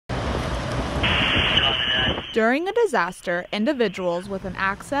During a disaster, individuals with an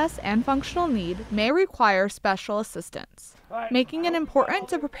access and functional need may require special assistance, making it important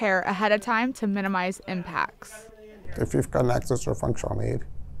to prepare ahead of time to minimize impacts. If you've got an access or functional need,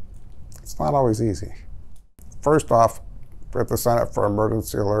 it's not always easy. First off, we have to sign up for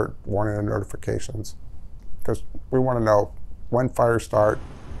emergency alert, warning, and notifications, because we want to know when fires start,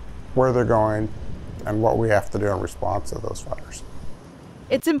 where they're going, and what we have to do in response to those fires.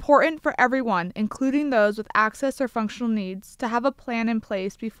 It's important for everyone, including those with access or functional needs, to have a plan in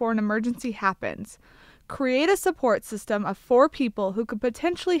place before an emergency happens. Create a support system of 4 people who could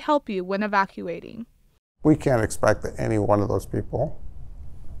potentially help you when evacuating. We can't expect that any one of those people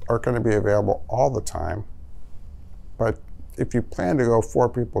are going to be available all the time, but if you plan to go 4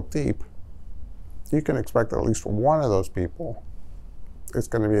 people deep, you can expect that at least one of those people is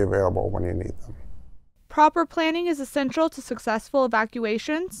going to be available when you need them. Proper planning is essential to successful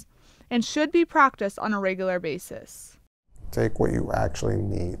evacuations and should be practiced on a regular basis. Take what you actually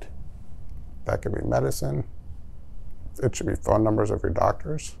need. That could be medicine. It should be phone numbers of your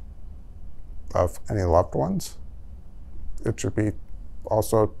doctors, of any loved ones. It should be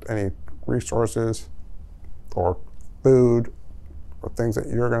also any resources or food or things that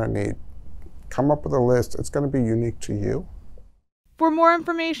you're going to need. Come up with a list. It's going to be unique to you. For more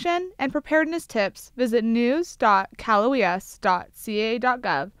information and preparedness tips, visit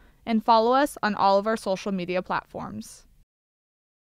news.caloes.ca.gov and follow us on all of our social media platforms.